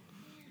identical.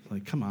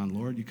 Like, come on,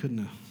 Lord, you couldn't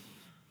have,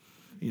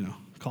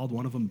 called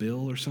one of them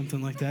Bill or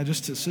something like that,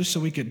 just so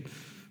we could,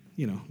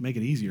 make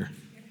it easier.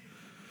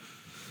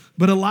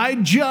 But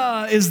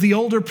Elijah is the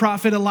older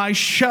prophet.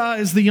 Elisha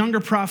is the younger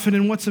prophet.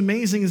 And what's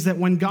amazing is that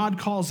when God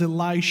calls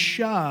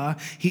Elisha,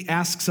 he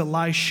asks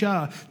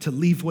Elisha to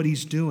leave what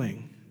he's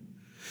doing.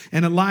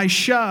 And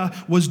Elisha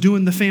was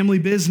doing the family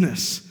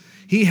business.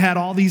 He had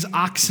all these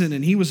oxen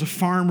and he was a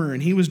farmer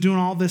and he was doing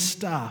all this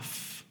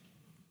stuff.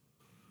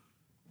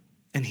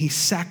 And he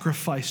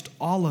sacrificed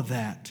all of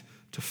that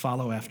to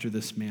follow after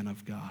this man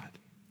of God.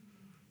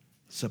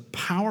 It's a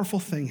powerful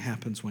thing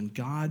happens when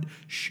God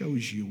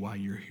shows you why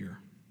you're here.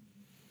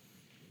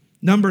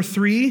 Number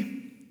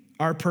 3,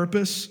 our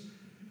purpose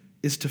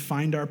is to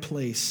find our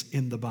place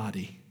in the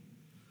body.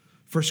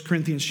 1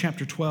 Corinthians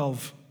chapter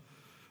 12,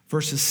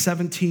 verses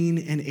 17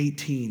 and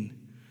 18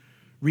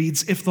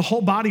 reads, if the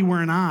whole body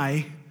were an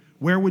eye,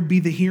 where would be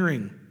the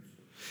hearing?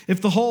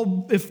 If the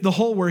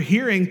whole were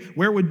hearing,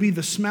 where would be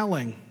the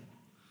smelling?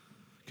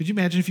 Could you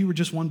imagine if you were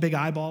just one big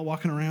eyeball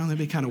walking around? That'd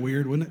be kind of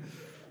weird, wouldn't it?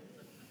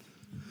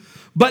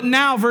 But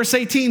now, verse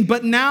 18,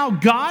 but now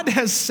God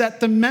has set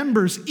the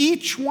members,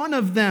 each one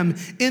of them,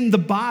 in the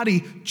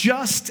body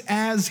just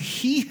as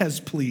he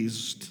has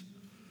pleased.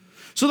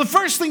 So the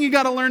first thing you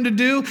got to learn to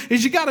do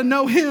is you got to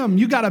know him.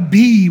 You got to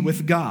be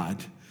with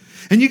God.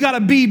 And you got to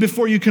be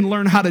before you can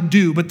learn how to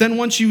do. But then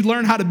once you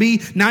learn how to be,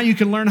 now you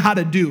can learn how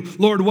to do.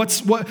 Lord, what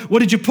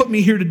did you put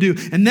me here to do?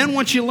 And then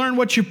once you learn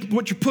what you're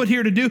put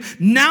here to do,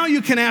 now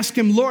you can ask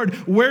him, Lord,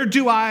 where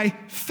do I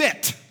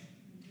fit?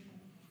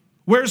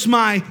 Where's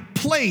my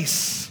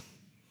place?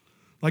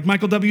 Like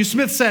Michael W.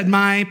 Smith said,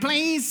 my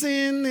place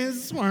in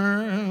this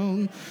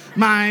world,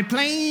 my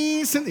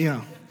place in,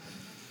 Yeah,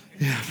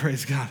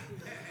 praise God.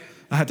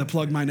 I had to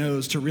plug my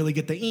nose to really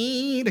get the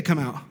E to come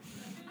out.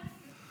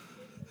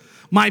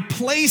 My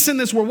place in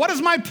this world. What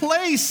is my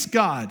place,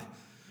 God?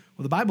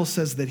 Well, the Bible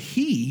says that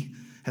he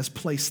has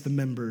placed the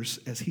members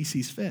as he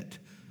sees fit.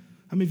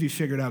 How many of you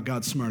figured out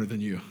God's smarter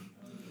than you?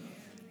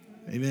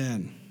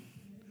 Amen.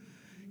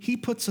 He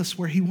puts us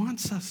where he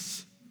wants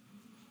us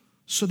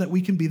so that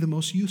we can be the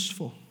most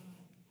useful.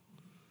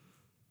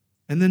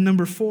 And then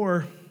number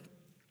 4,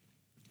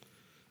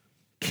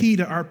 key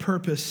to our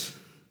purpose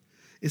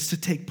is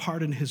to take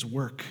part in his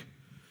work.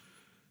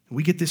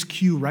 We get this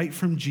cue right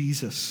from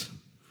Jesus,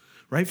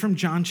 right from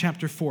John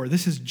chapter 4.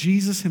 This is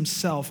Jesus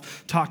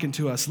himself talking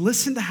to us.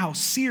 Listen to how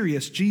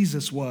serious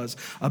Jesus was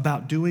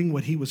about doing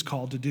what he was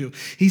called to do.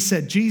 He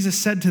said, Jesus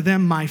said to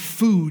them, my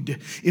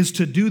food is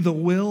to do the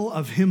will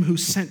of him who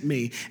sent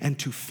me and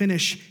to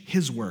finish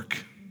his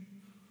work.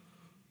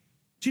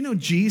 Do you know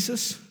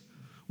Jesus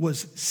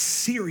was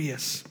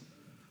serious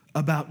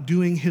about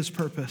doing his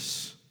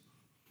purpose?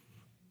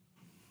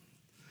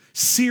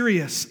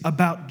 Serious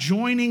about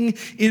joining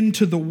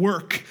into the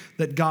work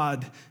that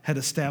God had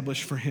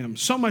established for him.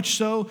 So much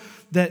so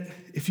that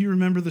if you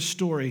remember the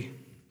story,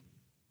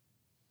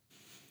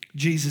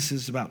 Jesus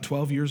is about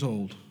 12 years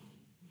old.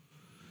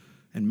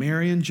 And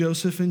Mary and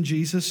Joseph and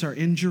Jesus are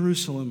in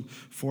Jerusalem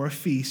for a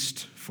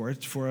feast, for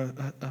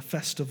a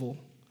festival.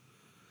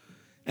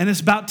 And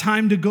it's about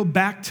time to go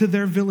back to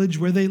their village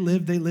where they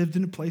lived. They lived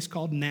in a place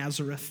called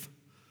Nazareth.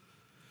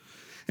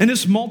 And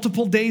it's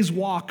multiple days'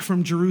 walk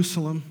from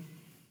Jerusalem.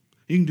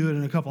 You can do it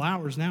in a couple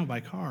hours now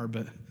by car,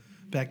 but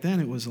back then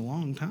it was a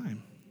long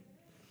time.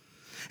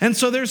 And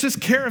so there's this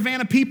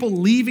caravan of people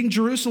leaving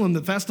Jerusalem.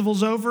 The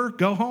festival's over.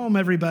 Go home,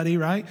 everybody,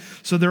 right?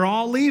 So they're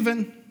all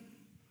leaving.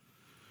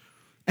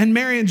 And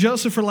Mary and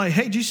Joseph are like,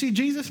 hey, did you see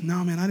Jesus?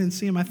 No, man, I didn't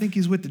see him. I think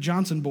he's with the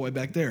Johnson boy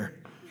back there.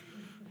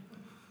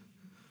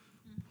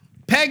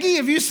 Peggy,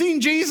 have you seen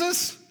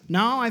Jesus?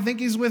 No, I think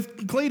he's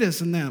with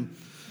Cletus and them.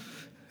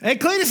 Hey,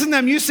 Cletus and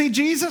them, you see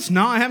Jesus?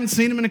 No, I haven't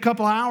seen him in a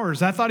couple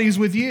hours. I thought he was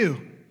with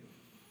you.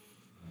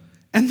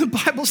 And the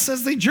Bible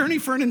says they journey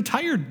for an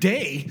entire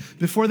day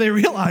before they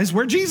realize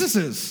where Jesus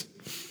is.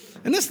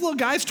 And this little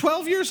guy's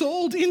 12 years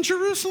old in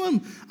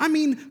Jerusalem. I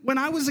mean, when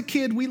I was a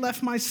kid, we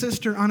left my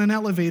sister on an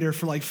elevator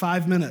for like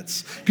 5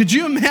 minutes. Could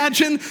you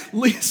imagine,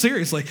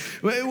 seriously,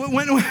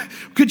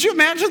 could you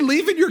imagine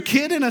leaving your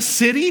kid in a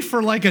city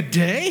for like a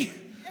day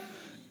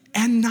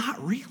and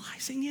not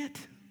realizing it?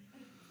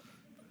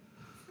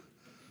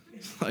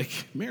 It's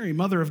like, Mary,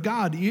 Mother of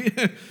God, you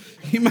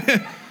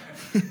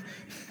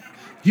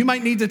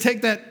might need to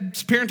take that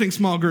parenting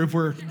small group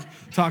we're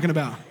talking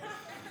about.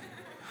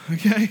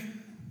 Okay?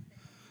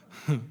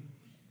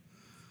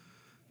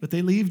 But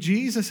they leave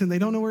Jesus and they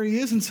don't know where he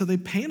is, and so they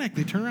panic.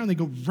 They turn around, they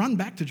go run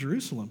back to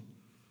Jerusalem.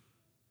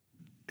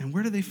 And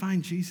where do they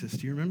find Jesus?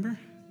 Do you remember?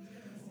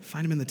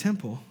 Find him in the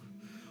temple.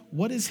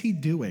 What is he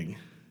doing?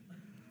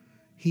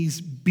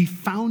 He's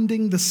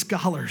befounding the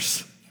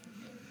scholars.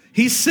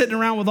 He's sitting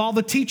around with all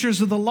the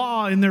teachers of the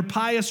law in their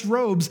pious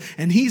robes,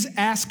 and he's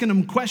asking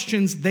them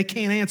questions they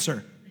can't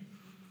answer.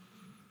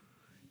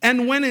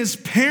 And when his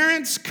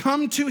parents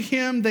come to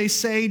him, they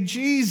say,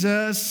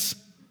 Jesus,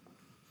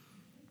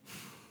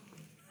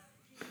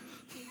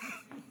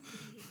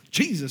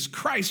 Jesus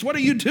Christ, what are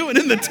you doing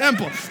in the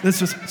temple?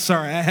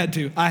 Sorry, I had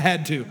to.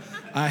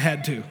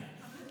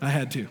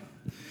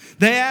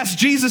 They asked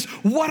Jesus,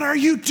 what are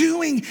you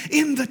doing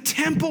in the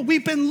temple?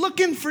 We've been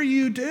looking for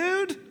you,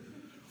 dude.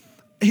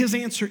 His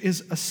answer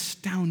is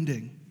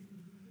astounding.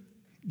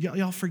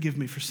 Y'all forgive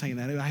me for saying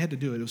that. I had to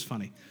do it. It was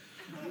funny.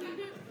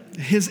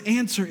 His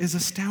answer is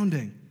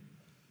astounding.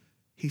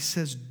 He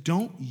says,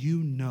 don't you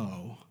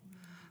know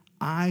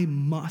I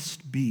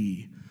must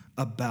be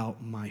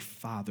about my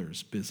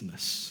Father's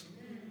business?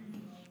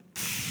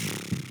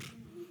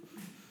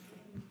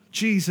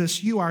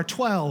 Jesus, you are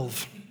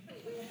 12.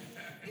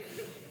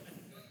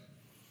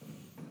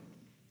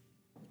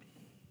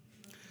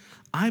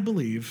 I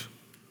believe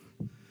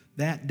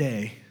that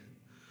day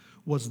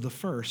was the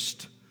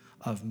first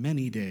of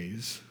many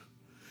days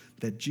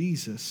that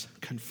Jesus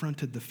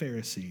confronted the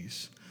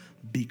Pharisees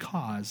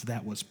because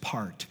that was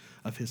part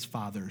of his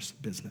Father's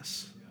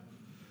business.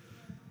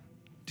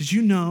 Did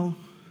you know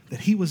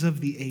that he was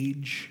of the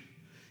age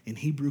in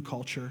Hebrew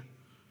culture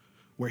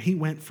where he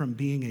went from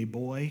being a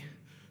boy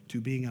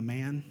to being a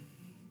man?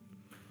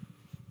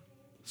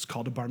 It's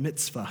called a bar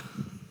mitzvah.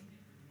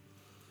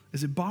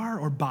 Is it bar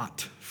or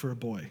bat for a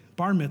boy?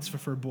 Bar mitzvah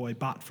for a boy,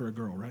 bat for a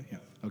girl, right? Yeah.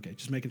 Okay,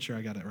 just making sure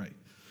I got it right.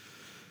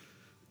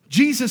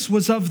 Jesus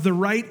was of the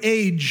right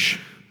age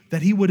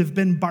that he would have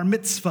been bar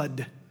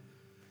mitzvahed.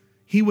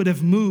 He would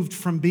have moved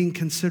from being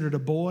considered a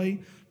boy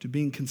to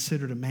being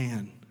considered a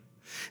man.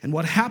 And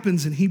what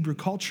happens in Hebrew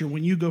culture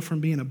when you go from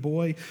being a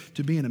boy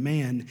to being a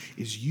man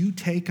is you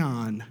take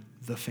on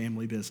the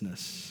family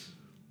business.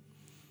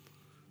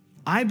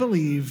 I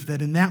believe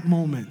that in that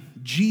moment,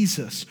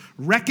 Jesus,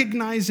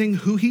 recognizing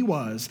who he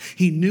was,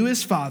 he knew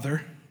his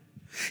Father.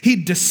 He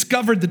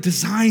discovered the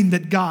design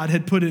that God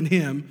had put in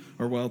him,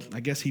 or well,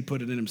 I guess he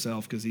put it in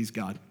himself because he's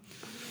God.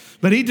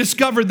 But he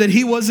discovered that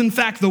he was in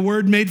fact the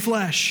Word made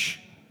flesh.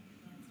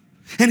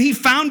 And he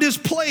found his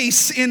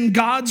place in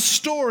God's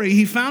story.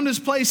 He found his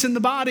place in the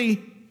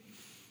body.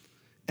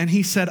 And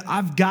he said,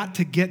 I've got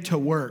to get to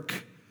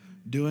work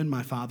doing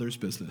my Father's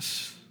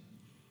business.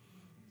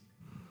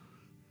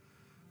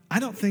 I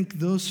think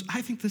this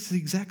is the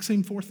exact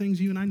same 4 things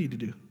you and I need to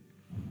do.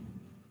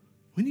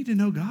 We need to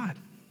know God.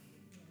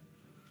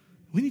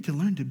 We need to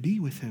learn to be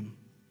with him.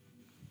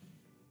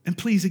 And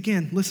please,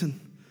 again,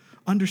 listen,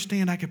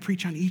 understand I could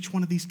preach on each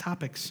one of these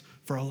topics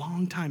for a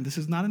long time. This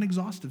is not an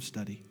exhaustive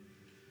study.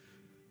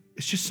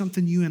 It's just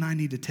something you and I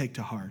need to take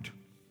to heart.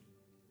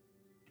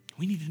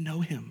 We need to know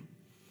him.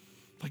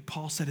 Like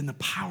Paul said, in the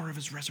power of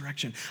his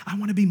resurrection. I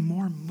want to be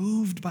more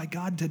moved by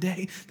God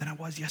today than I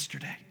was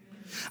yesterday.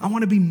 I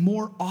want to be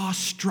more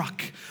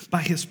awestruck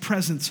by his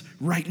presence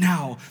right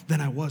now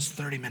than I was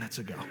 30 minutes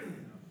ago.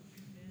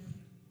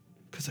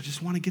 Because I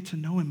just want to get to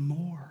know him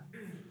more.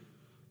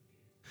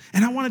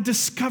 And I want to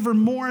discover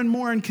more and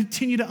more and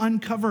continue to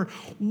uncover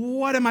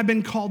what am I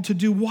been called to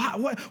do?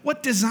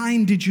 What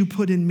design did you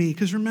put in me?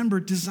 Because remember,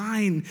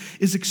 design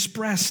is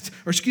expressed,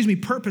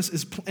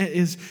 purpose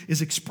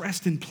is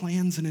expressed in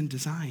plans and in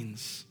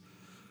designs.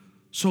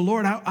 So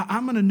Lord,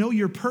 I'm going to know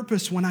your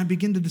purpose when I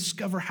begin to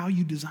discover how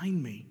you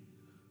design me.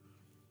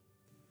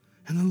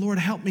 And then Lord,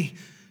 help me.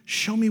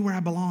 Show me where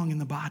I belong in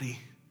the body.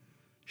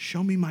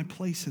 Show me my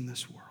place in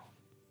this world.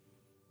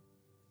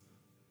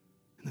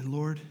 And then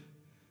Lord,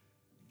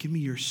 give me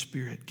your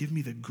Spirit. Give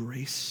me the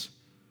grace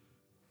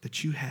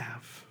that you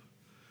have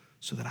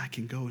so that I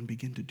can go and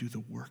begin to do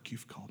the work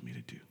you've called me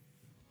to do.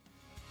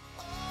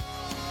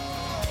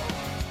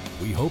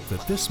 We hope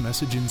that this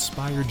message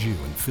inspired you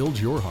and filled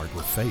your heart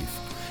with faith.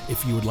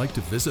 If you would like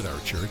to visit our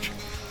church,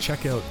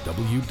 check out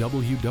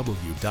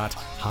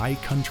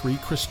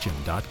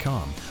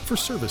www.highcountrychristian.com for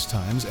service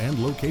times and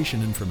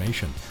location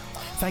information.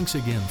 Thanks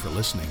again for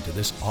listening to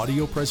this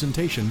audio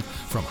presentation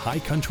from High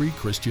Country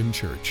Christian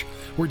Church,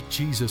 where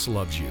Jesus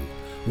loves you,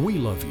 we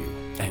love you,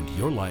 and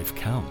your life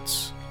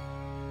counts.